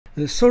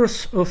The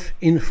source of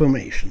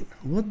information.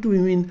 What do we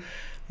mean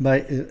by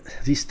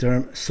this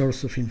term,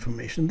 source of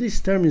information? This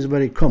term is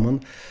very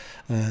common.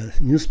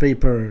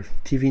 Newspaper,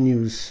 TV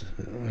news,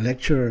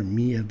 lecture,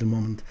 me at the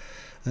moment.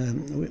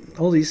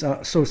 All these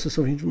are sources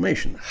of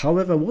information.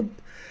 However, what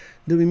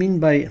do we mean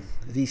by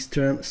this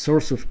term,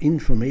 source of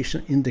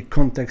information, in the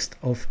context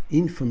of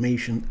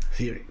information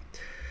theory?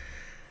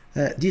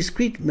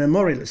 Discrete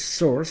memoryless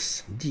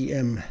source,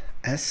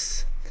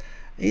 DMS,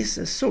 is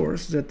a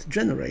source that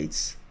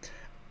generates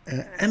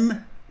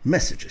M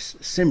messages,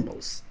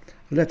 symbols,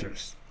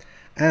 letters,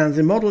 and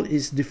the model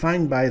is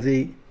defined by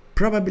the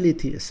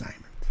probability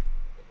assignment.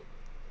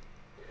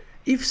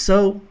 If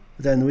so,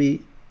 then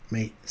we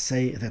may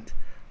say that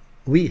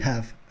we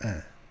have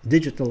a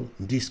digital,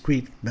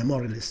 discrete,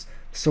 memoryless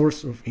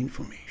source of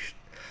information.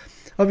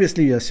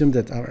 Obviously, we assume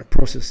that our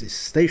process is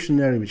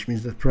stationary, which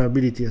means that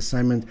probability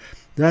assignment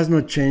does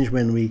not change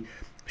when we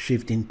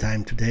shift in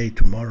time today,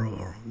 tomorrow,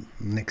 or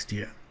next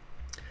year.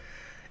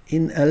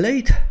 In the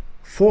late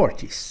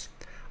 40s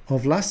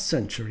of last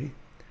century,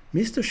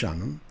 Mr.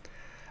 Shannon,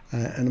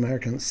 an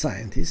American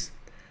scientist,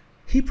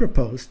 he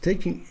proposed,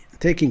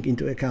 taking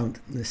into account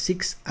the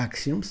 6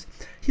 axioms,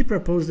 he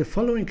proposed the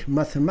following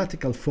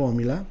mathematical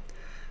formula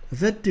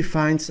that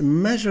defines a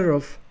measure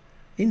of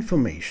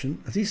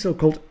information, the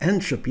so-called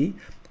entropy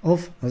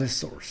of the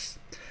source.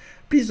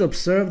 Please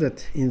observe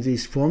that in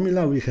this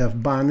formula we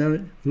have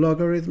binary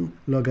logarithm,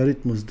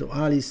 logarithmus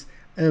dualis,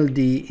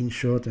 LD in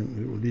short, and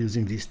we will be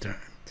using this term.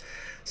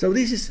 So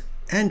this is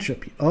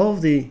entropy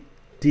of the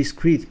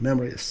discrete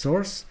memoryless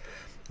source,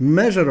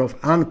 measure of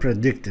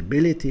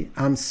unpredictability,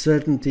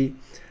 uncertainty,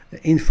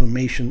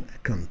 information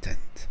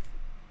content.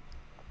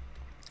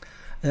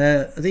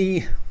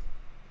 The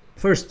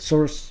first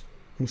source,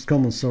 most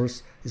common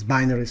source, is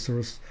binary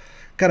source,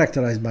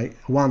 characterized by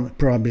one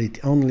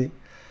probability only,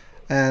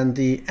 and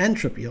the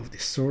entropy of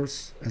this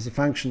source as a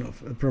function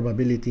of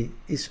probability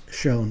is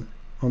shown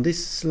on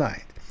this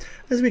slide.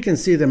 As we can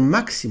see, the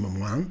maximum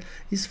one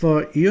is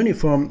for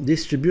uniform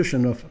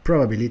distribution of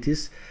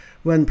probabilities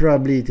when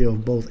probability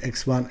of both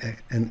x1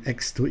 and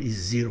x2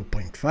 is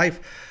 0.5.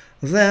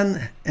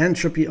 Then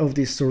entropy of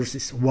this source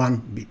is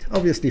 1 bit.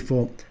 Obviously,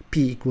 for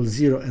p equals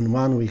 0 and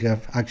 1, we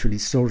have actually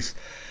source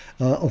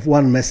of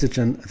one message,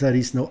 and there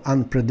is no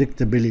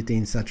unpredictability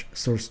in such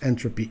source.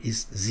 Entropy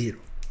is 0.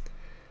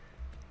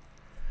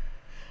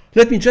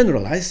 Let me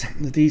generalize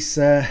this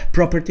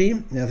property.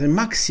 The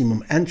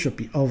maximum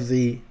entropy of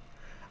the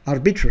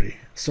arbitrary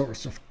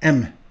source of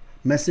m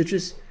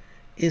messages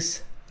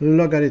is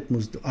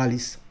logarithmus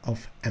dualis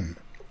of m.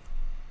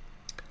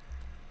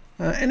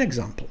 An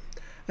example: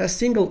 a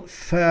single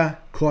fair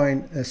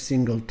coin, a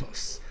single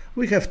toss.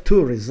 We have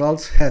 2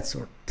 results, heads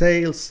or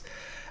tails.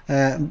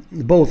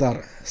 Both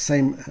are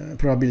same,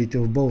 probability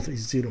of both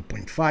is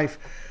 0.5.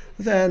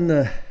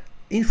 Then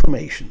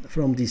information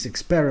from this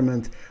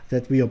experiment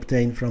that we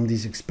obtain from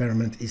this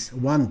experiment is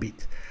 1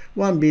 bit.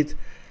 1 bit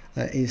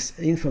is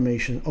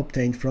information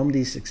obtained from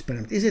this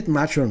experiment. Is it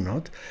match or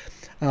not?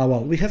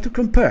 Well, we have to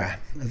compare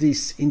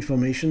this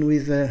information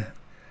with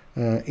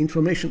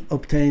information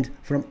obtained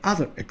from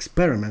other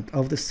experiment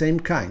of the same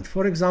kind.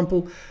 For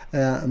example,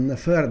 a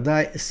fair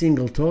die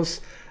single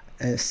toss,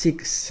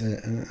 6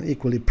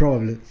 equally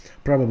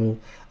probable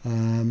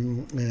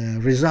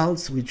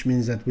results, which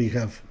means that we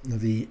have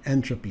the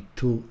entropy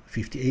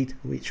 258,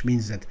 which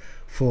means that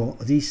for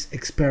this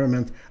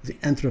experiment the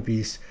entropy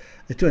is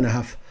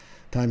 2.5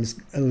 times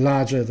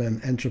larger than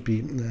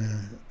entropy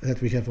that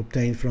we have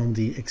obtained from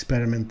the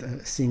experiment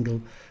single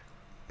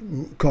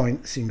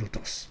coin, single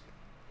toss.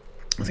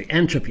 The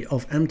entropy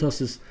of m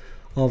tosses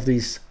of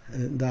this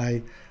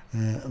die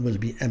will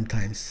be m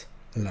times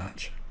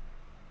larger.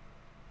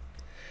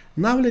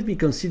 Now let me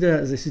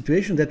consider the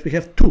situation that we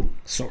have 2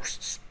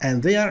 sources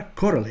and they are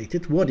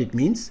correlated. What it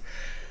means?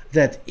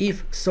 That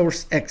if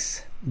source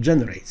x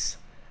generates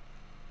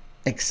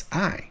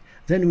xi,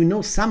 then we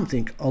know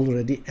something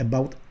already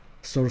about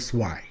source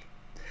y,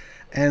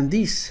 and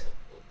this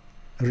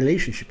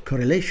relationship,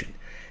 correlation,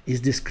 is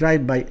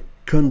described by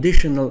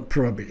conditional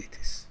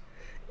probabilities.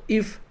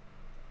 If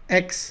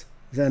x,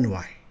 then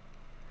y.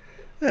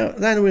 Well,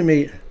 then we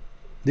may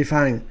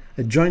define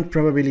joint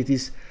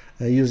probabilities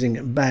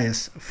using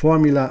Bayes'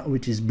 formula,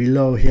 which is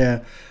below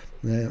here,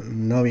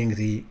 knowing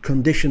the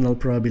conditional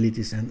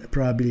probabilities and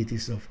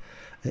probabilities of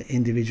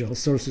individual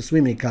sources. We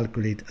may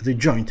calculate the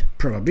joint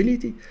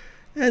probability,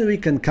 and we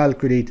can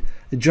calculate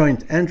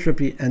joint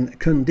entropy and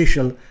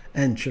conditional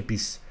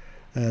entropies.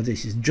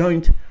 This is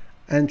joint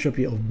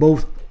entropy of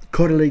both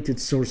correlated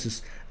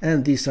sources,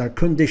 and these are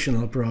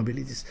conditional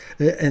probabilities,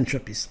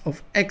 entropies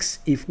of x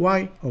if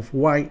y, of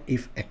y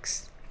if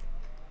x.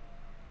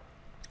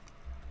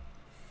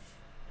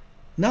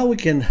 Now we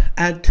can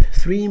add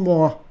 3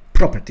 more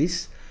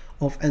properties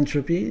of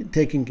entropy,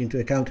 taking into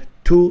account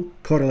 2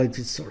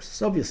 correlated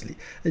sources. Obviously,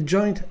 a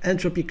joint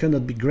entropy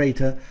cannot be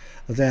greater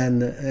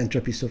than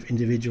entropies of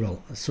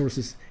individual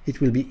sources. It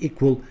will be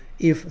equal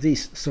if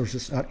these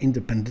sources are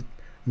independent,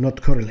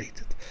 not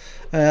correlated.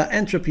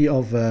 Entropy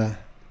of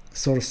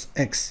source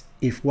x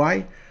if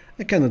y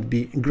cannot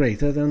be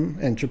greater than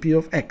entropy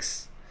of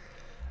X.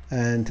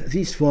 And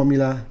this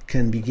formula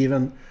can be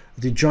given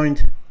the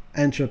joint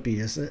entropy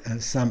as a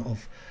sum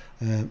of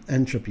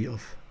entropy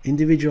of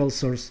individual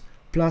source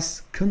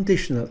plus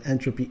conditional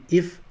entropy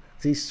if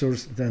this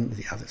source then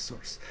the other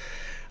source,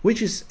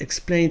 which is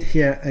explained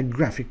here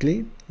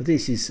graphically.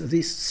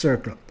 This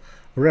circle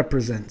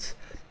represents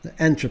the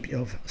entropy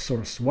of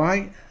source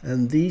Y,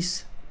 and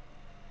this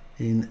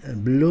in a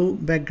blue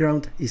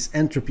background is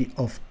entropy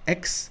of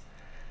X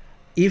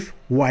if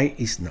Y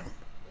is known.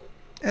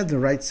 At the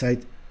right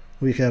side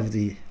we have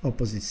the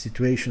opposite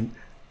situation,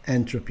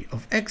 entropy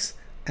of X,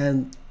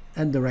 and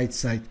at the right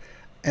side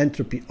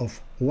entropy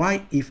of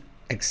Y if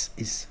X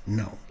is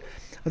known.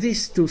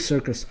 These two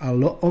circles are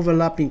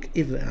overlapping.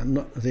 If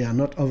they are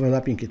not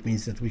overlapping, it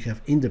means that we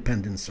have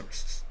independent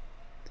sources.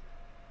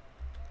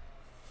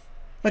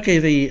 Okay,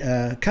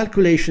 the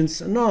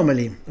calculations.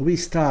 Normally we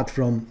start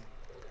from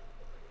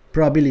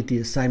probability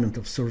assignment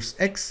of source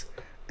X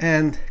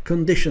and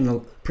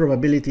conditional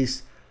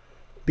probabilities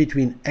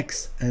between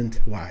X and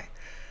Y.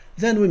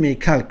 Then we may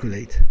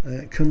calculate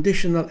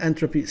conditional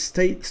entropy.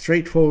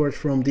 Straightforward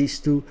from these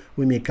two,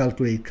 we may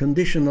calculate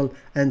conditional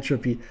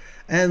entropy,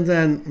 and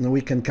then we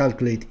can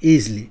calculate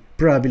easily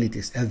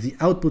probabilities as the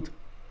output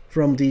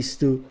from these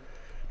two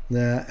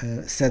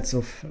sets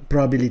of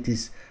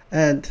probabilities,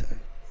 and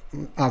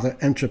other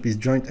entropies,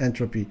 joint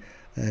entropy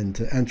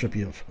and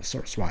entropy of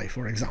source Y,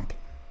 for example.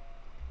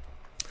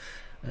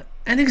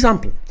 An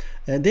example,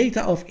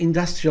 data of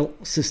industrial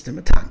system,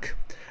 a tank.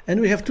 And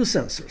we have two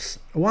sensors.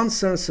 One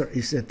sensor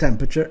is a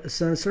temperature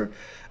sensor.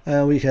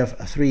 We have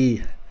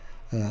three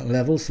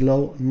levels,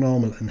 low,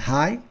 normal and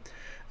high,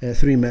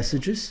 three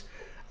messages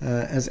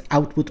as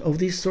output of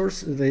this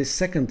source. The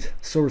second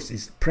source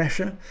is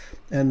pressure,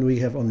 and we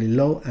have only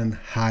low and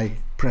high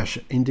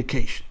pressure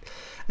indication.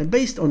 And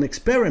based on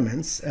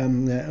experiments,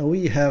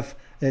 we have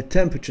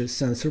temperature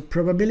sensor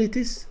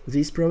probabilities,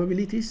 these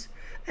probabilities,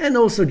 and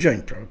also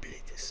joint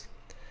probabilities.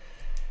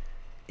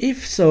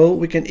 If so,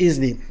 we can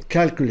easily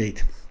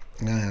calculate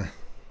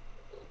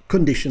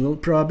conditional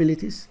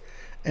probabilities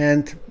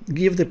and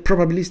give the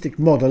probabilistic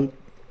model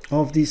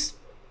of this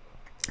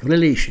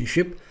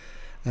relationship.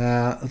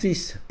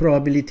 This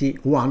probability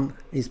 1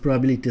 is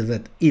probability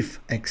that if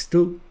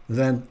x2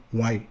 then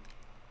y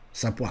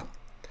sub 1.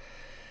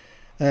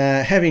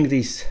 Having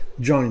these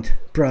joint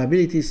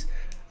probabilities,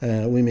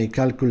 we may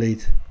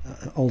calculate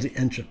all the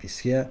entropies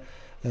here.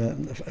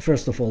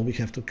 First of all, we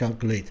have to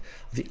calculate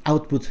the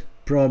output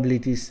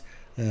probabilities,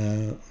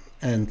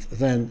 and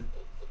then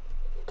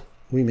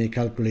we may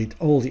calculate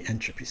all the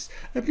entropies.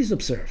 Please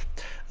observe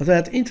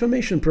that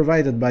information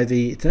provided by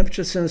the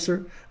temperature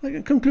sensor,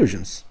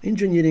 conclusions,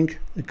 engineering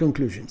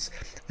conclusions.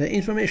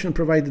 Information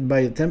provided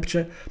by the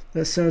temperature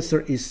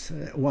sensor is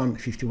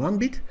 151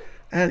 bit,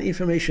 and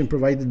information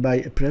provided by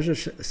a pressure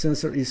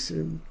sensor is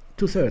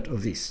 2/3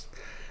 of this.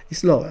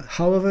 It's lower.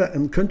 However,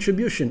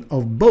 contribution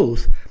of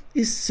both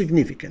is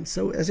significant.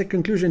 So as a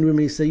conclusion, we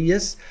may say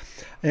yes,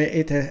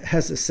 it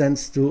has a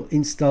sense to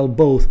install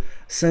both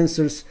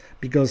sensors,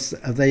 because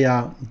they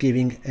are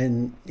giving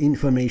an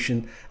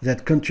information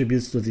that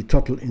contributes to the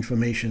total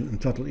information,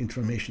 and total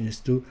information is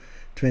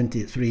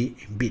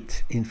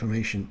 223-bit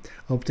information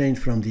obtained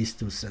from these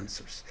two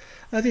sensors.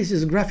 This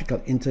is a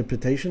graphical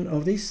interpretation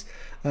of this.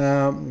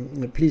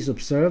 Please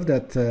observe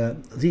that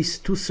these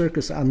two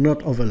circuits are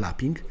not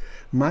overlapping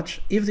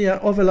much. If they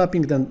are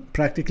overlapping, then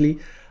practically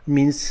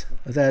means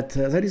that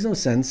there is no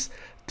sense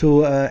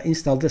to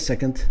install the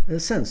second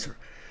sensor.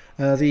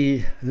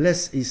 The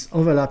less is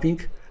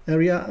overlapping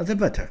area, the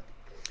better.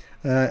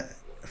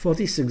 For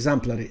this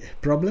exemplary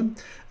problem,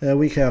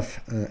 we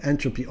have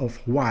entropy of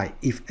y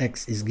if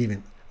x is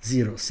given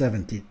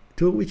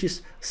 0.72, which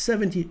is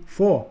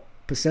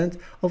 74%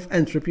 of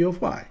entropy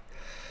of y.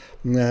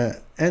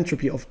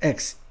 Entropy of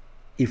x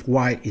if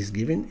y is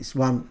given is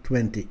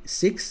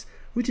 126,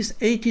 which is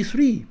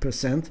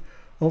 83%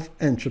 of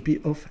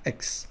entropy of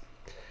x.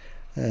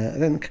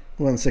 Then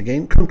once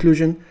again,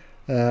 conclusion,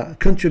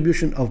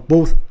 contribution of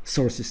both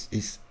sources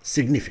is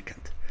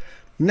significant.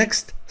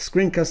 Next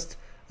screencast,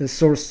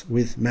 source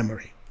with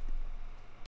memory.